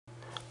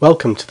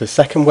Welcome to the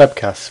second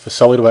webcast for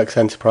SolidWorks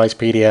Enterprise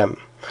PDM.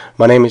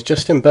 My name is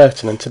Justin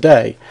Burton and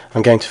today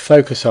I'm going to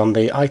focus on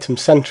the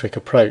item-centric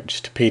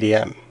approach to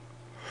PDM.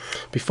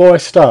 Before I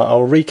start,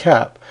 I'll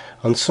recap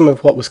on some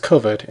of what was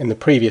covered in the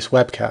previous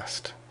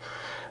webcast.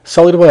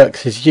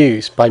 SolidWorks is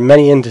used by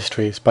many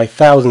industries by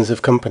thousands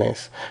of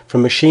companies,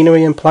 from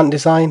machinery and plant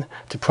design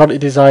to product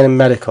design and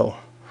medical.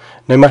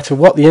 No matter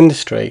what the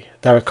industry,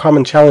 there are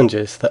common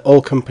challenges that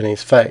all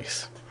companies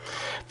face.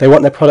 They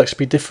want their products to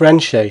be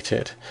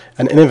differentiated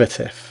and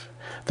innovative.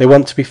 They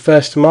want to be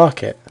first to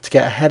market to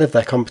get ahead of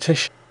their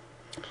competition.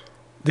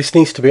 This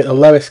needs to be at the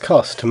lowest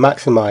cost to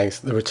maximise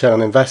the return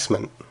on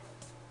investment.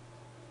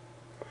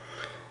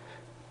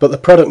 But the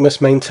product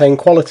must maintain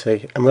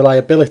quality, and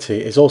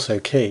reliability is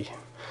also key.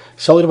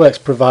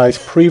 SolidWorks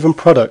provides proven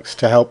products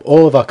to help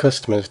all of our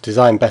customers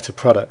design better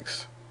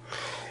products.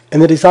 In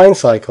the design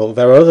cycle,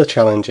 there are other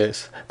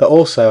challenges that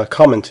also are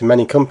common to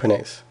many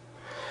companies.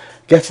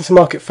 Getting to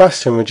market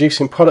faster and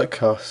reducing product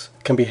costs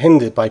can be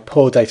hindered by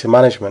poor data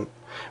management.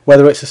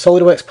 Whether it's a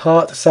SolidWorks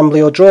part,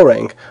 assembly or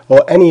drawing,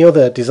 or any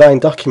other design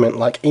document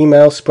like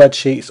emails,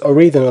 spreadsheets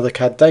or even other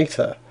CAD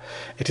data,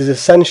 it is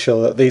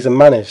essential that these are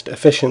managed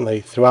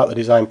efficiently throughout the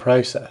design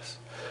process.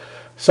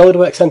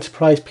 SolidWorks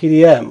Enterprise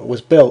PDM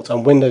was built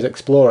on Windows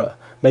Explorer,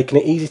 making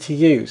it easy to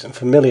use and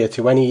familiar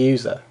to any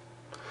user.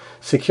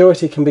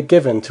 Security can be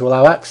given to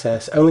allow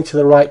access only to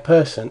the right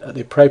person at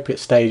the appropriate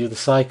stage of the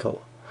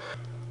cycle.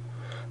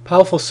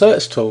 Powerful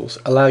search tools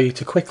allow you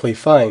to quickly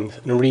find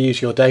and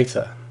reuse your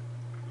data.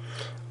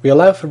 We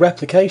allow for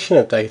replication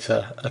of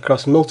data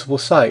across multiple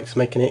sites,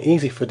 making it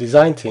easy for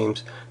design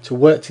teams to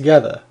work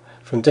together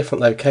from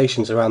different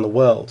locations around the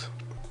world.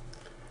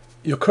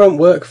 Your current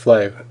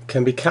workflow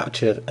can be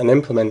captured and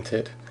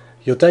implemented.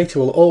 Your data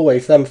will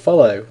always then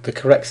follow the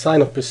correct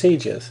sign-off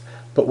procedures,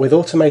 but with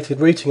automated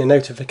routing and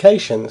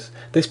notifications,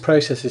 this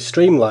process is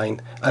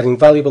streamlined, adding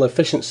valuable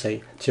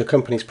efficiency to your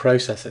company's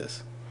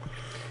processes.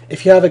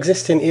 If you have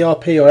existing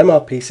ERP or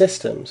MRP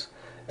systems,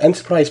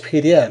 Enterprise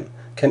PDM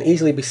can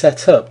easily be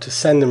set up to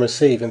send and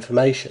receive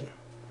information.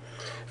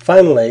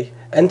 Finally,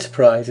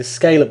 Enterprise is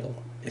scalable.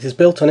 It is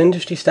built on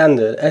industry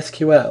standard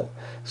SQL,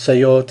 so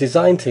your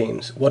design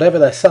teams, whatever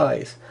their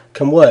size,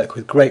 can work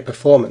with great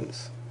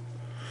performance.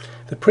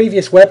 The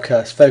previous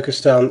webcast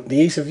focused on the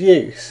ease of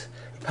use,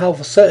 the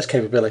powerful search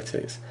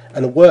capabilities,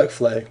 and the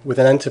workflow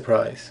within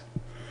Enterprise.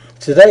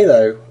 Today,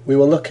 though, we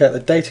will look at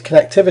the data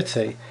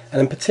connectivity and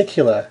in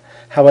particular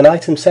how an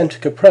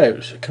item-centric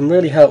approach can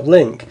really help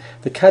link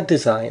the CAD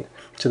design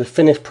to the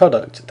finished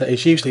product that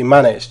is usually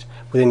managed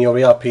within your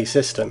ERP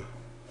system.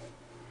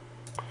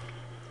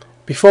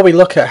 Before we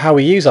look at how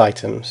we use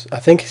items,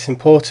 I think it's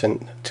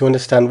important to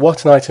understand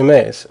what an item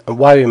is and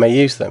why we may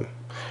use them.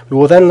 We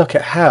will then look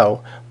at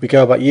how we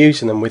go about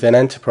using them within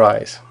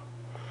Enterprise.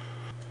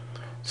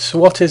 So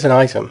what is an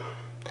item?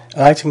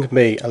 An item can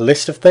be a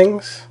list of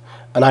things.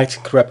 An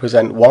item could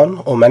represent one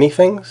or many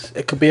things.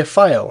 It could be a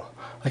file,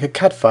 like a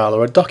CAD file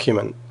or a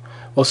document,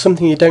 or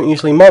something you don't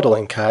usually model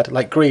in CAD,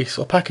 like grease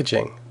or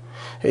packaging.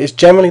 It is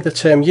generally the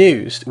term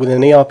used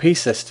within an ERP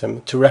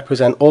system to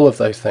represent all of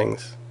those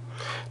things.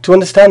 To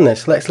understand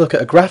this, let's look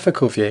at a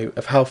graphical view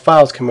of how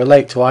files can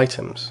relate to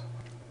items.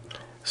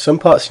 Some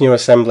parts in your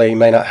assembly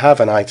may not have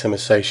an item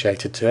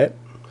associated to it.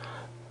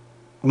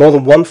 More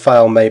than one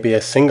file may be a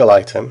single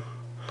item.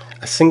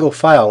 A single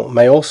file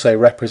may also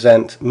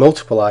represent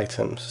multiple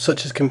items,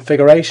 such as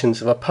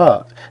configurations of a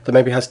part that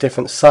maybe has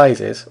different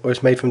sizes or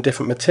is made from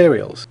different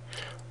materials.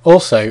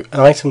 Also,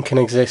 an item can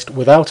exist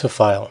without a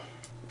file.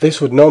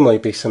 This would normally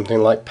be something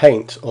like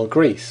paint or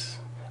grease.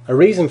 A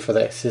reason for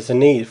this is the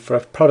need for a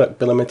product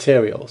bill of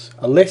materials,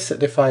 a list that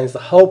defines the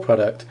whole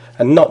product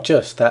and not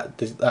just that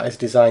is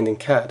designed in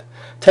CAD.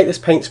 Take this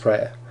paint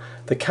sprayer.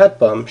 The CAD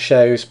BOM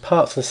shows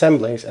parts and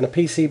assemblies and a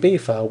PCB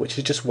file which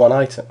is just one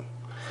item.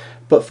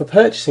 But for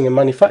purchasing and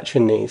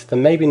manufacturing needs, there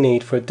may be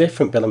need for a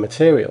different bill of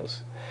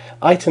materials.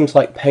 Items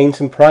like paint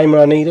and primer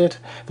are needed.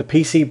 The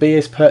PCB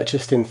is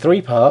purchased in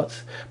 3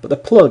 parts, but the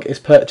plug is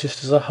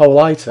purchased as a whole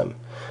item.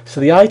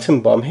 So the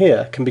item BOM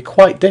here can be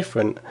quite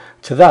different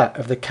to that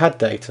of the CAD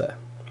data.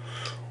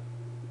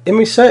 In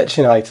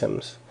researching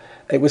items,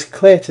 it was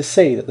clear to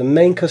see that the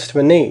main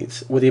customer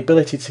needs were the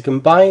ability to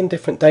combine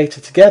different data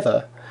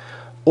together,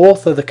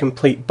 author the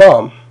complete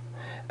BOM,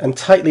 and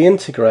tightly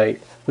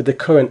integrate with the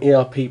current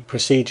ERP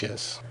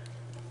procedures.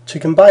 To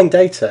combine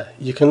data,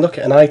 you can look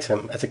at an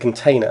item as a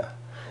container.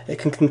 It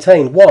can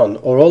contain one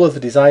or all of the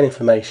design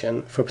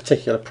information for a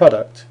particular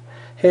product.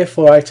 Here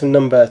for item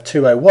number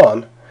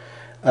 201,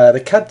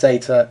 the CAD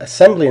data,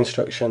 assembly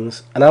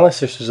instructions,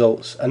 analysis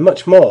results and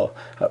much more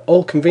are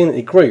all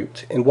conveniently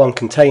grouped in one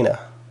container.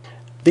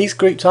 These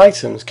grouped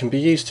items can be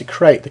used to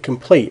create the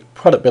complete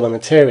product bill of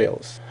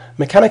materials.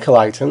 Mechanical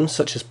items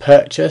such as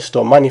purchased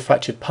or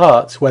manufactured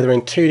parts, whether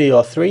in 2D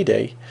or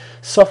 3D,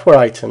 software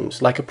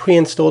items like a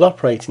pre-installed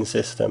operating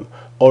system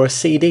or a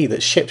CD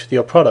that's shipped with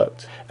your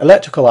product,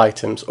 electrical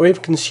items or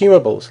even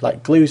consumables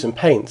like glues and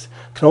paint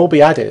can all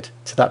be added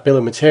to that bill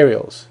of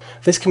materials.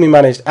 This can be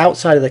managed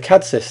outside of the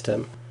CAD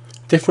system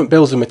Different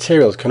bills of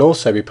materials can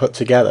also be put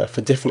together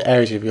for different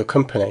areas of your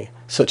company,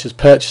 such as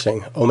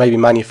purchasing or maybe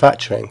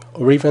manufacturing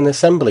or even an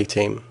assembly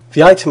team.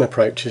 The item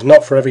approach is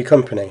not for every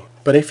company,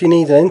 but if you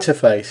need an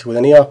interface with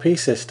an ERP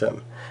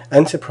system,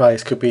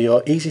 Enterprise could be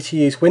your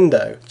easy-to-use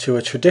window to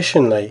a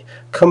traditionally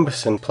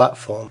cumbersome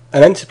platform.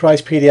 An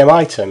Enterprise PDM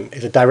item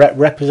is a direct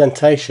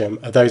representation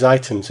of those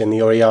items in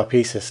your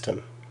ERP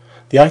system.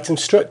 The item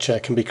structure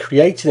can be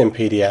created in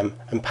PDM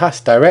and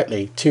passed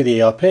directly to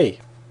the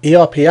ERP.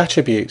 ERP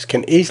attributes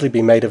can easily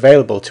be made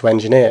available to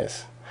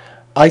engineers.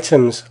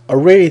 Items are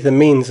really the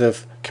means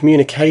of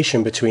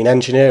communication between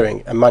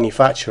engineering and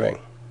manufacturing.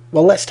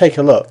 Well, let's take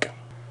a look.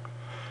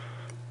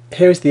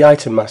 Here is the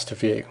item master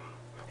view.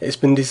 It's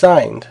been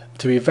designed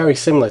to be very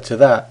similar to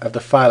that of the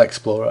File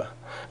Explorer,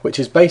 which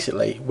is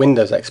basically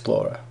Windows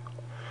Explorer.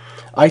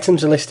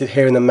 Items are listed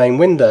here in the main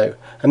window,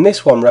 and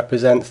this one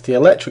represents the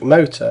electric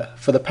motor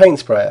for the paint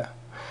sprayer.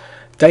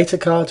 Data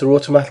cards are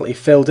automatically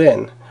filled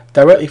in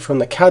directly from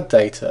the CAD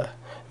data,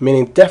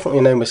 meaning definitely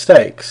no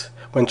mistakes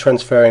when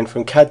transferring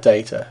from CAD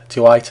data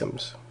to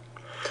items.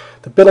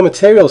 The bill of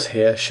materials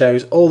here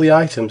shows all the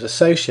items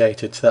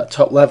associated to that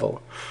top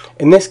level.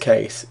 In this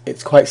case,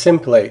 it's quite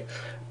simply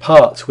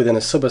parts within a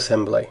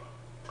subassembly.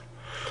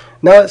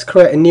 Now let's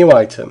create a new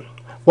item,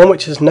 one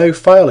which has no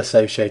file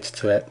associated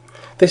to it.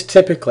 This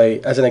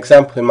typically, as an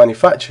example in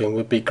manufacturing,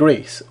 would be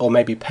grease or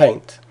maybe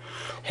paint.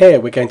 Here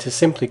we're going to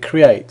simply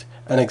create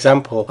an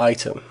example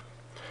item.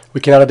 We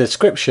can add a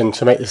description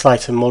to make this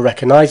item more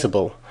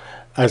recognizable,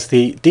 as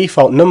the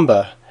default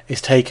number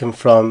is taken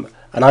from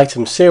an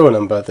item serial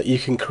number that you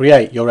can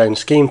create your own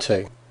scheme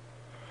to.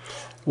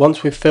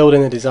 Once we've filled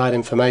in the desired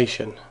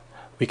information,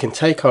 we can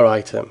take our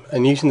item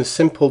and, using the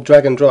simple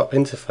drag and drop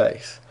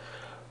interface,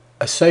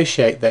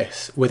 associate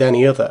this with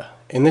any other.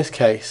 In this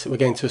case, we're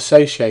going to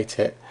associate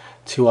it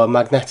to our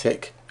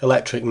magnetic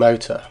electric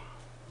motor.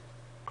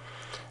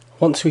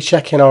 Once we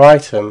check in our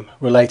item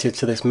related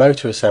to this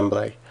motor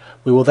assembly,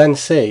 we will then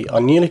see our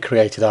newly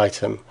created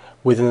item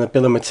within the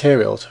bill of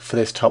materials for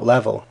this top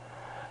level.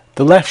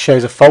 The left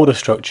shows a folder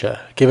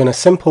structure, giving a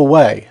simple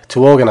way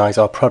to organize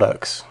our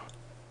products.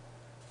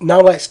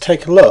 Now let's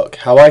take a look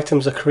how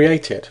items are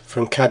created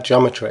from CAD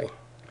geometry.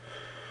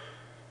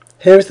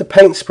 Here is the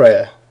paint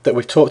sprayer that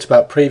we've talked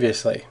about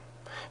previously.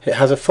 It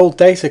has a full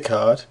data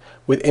card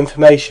with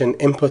information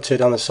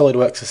inputted on the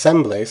SolidWorks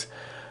assemblies,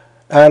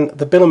 and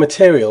the bill of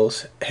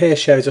materials here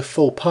shows a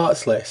full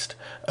parts list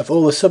of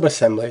all the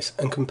sub-assemblies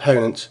and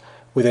components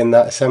within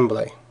that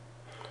assembly.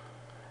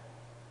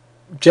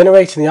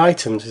 Generating the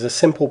items is a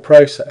simple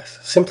process.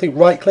 Simply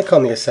right-click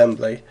on the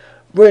assembly,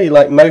 really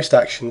like most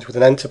actions with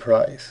an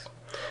enterprise.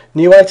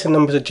 New item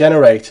numbers are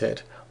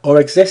generated, or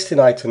existing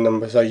item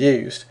numbers are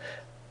used.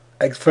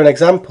 For an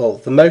example,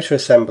 the motor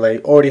assembly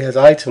already has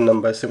item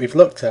numbers that we've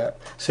looked at,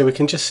 so we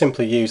can just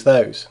simply use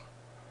those.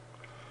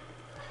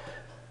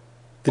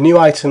 The new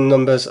item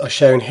numbers are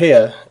shown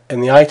here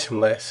in the item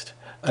list,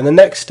 and the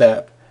next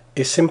step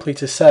is simply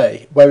to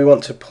say where we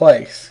want to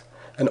place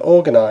and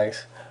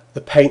organize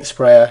the paint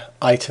sprayer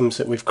items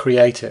that we've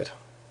created.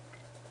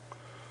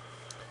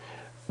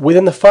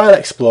 Within the File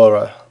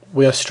Explorer,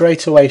 we are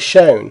straight away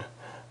shown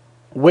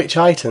which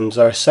items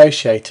are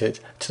associated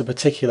to the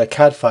particular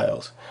CAD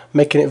files,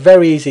 making it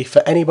very easy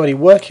for anybody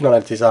working on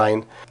a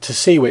design to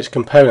see which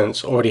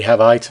components already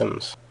have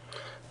items.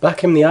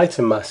 Back in the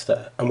item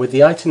master, and with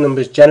the item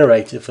numbers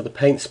generated for the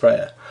paint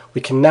sprayer,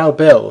 we can now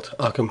build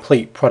our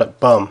complete product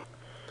BOM.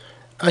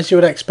 As you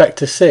would expect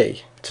to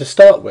see, to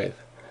start with,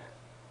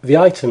 the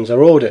items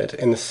are ordered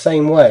in the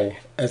same way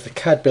as the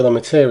CAD bill of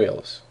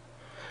materials,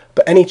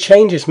 but any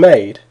changes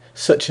made,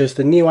 such as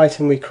the new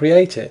item we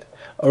created,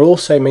 are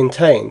also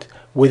maintained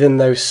within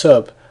those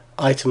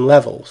sub-item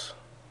levels.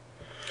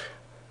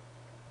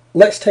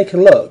 Let's take a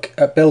look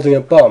at building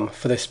a BOM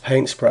for this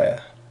paint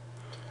sprayer.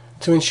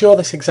 To ensure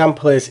this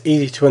example is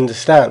easy to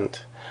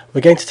understand,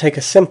 we're going to take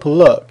a simple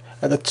look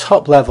at the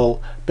top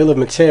level bill of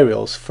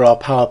materials for our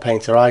power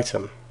painter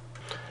item.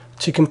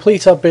 To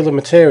complete our bill of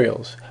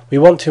materials, we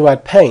want to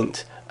add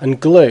paint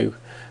and glue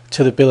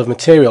to the bill of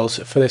materials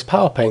for this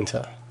power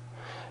painter.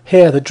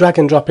 Here the drag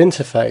and drop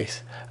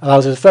interface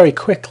allows us very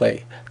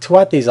quickly to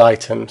add these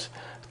items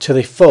to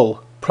the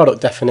full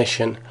product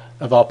definition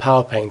of our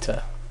power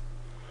painter.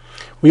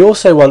 We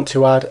also want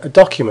to add a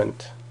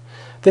document.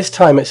 This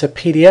time it's a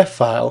PDF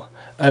file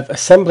of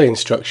assembly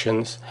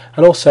instructions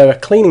and also a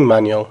cleaning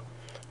manual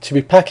to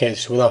be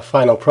packaged with our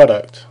final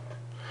product.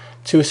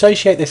 To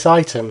associate this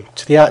item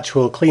to the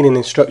actual cleaning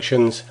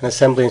instructions and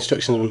assembly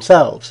instructions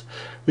themselves,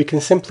 we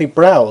can simply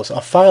browse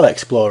our File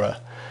Explorer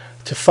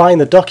to find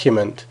the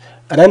document,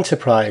 and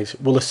Enterprise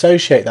will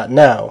associate that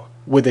now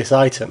with this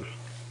item.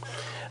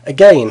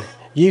 Again,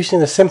 using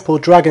the simple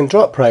drag and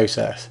drop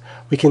process,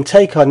 we can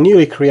take our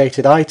newly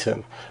created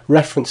item,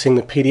 referencing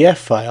the PDF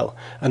file,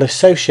 and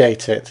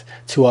associate it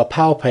to our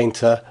Power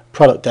Painter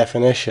product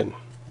definition.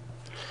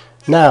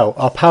 Now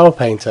our Power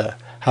Painter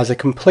has a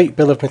complete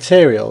bill of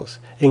materials,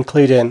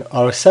 including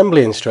our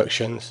assembly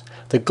instructions,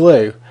 the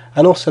glue,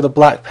 and also the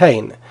black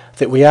paint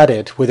that we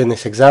added within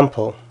this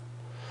example.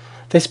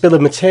 This bill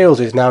of materials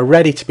is now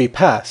ready to be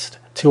passed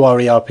to our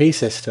ERP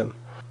system.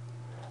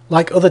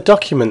 Like other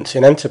documents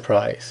in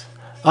Enterprise,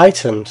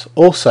 items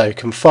also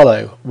can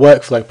follow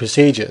workflow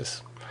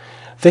procedures.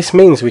 This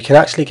means we can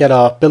actually get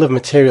our bill of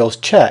materials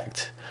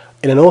checked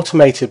in an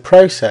automated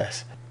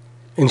process,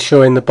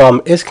 ensuring the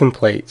BOM is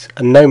complete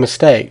and no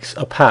mistakes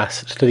are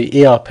passed to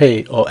the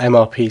ERP or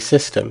MRP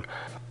system.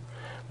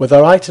 With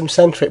our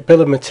item-centric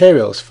bill of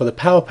materials for the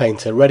Power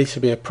Painter ready to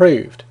be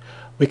approved,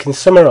 we can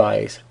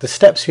summarise the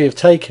steps we have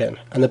taken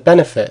and the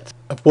benefit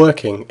of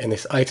working in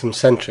this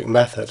item-centric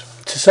method.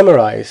 To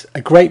summarise,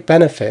 a great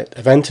benefit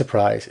of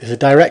Enterprise is a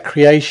direct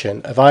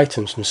creation of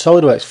items from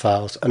SolidWorks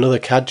files and other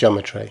CAD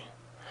geometry.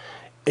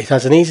 It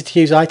has an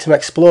easy-to-use item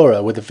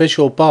explorer with a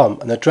visual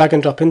BOM and a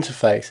drag-and-drop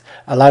interface,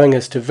 allowing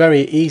us to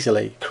very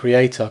easily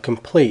create our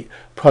complete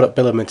product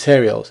bill of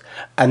materials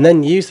and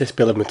then use this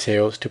bill of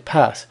materials to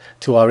pass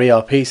to our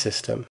ERP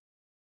system.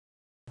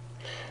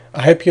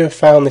 I hope you have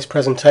found this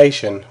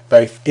presentation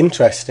both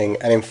interesting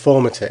and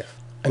informative,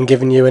 and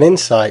given you an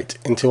insight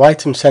into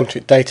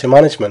item-centric data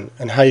management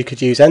and how you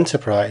could use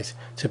Enterprise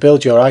to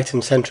build your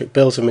item-centric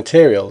bills of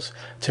materials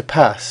to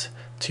pass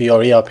to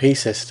your ERP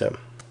system.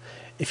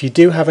 If you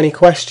do have any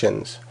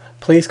questions,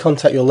 please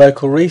contact your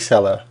local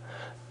reseller,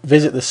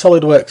 visit the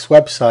SolidWorks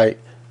website,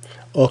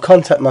 or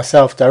contact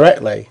myself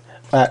directly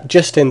at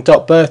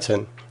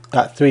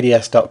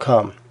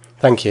justin.burton@3ds.com.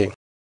 Thank you.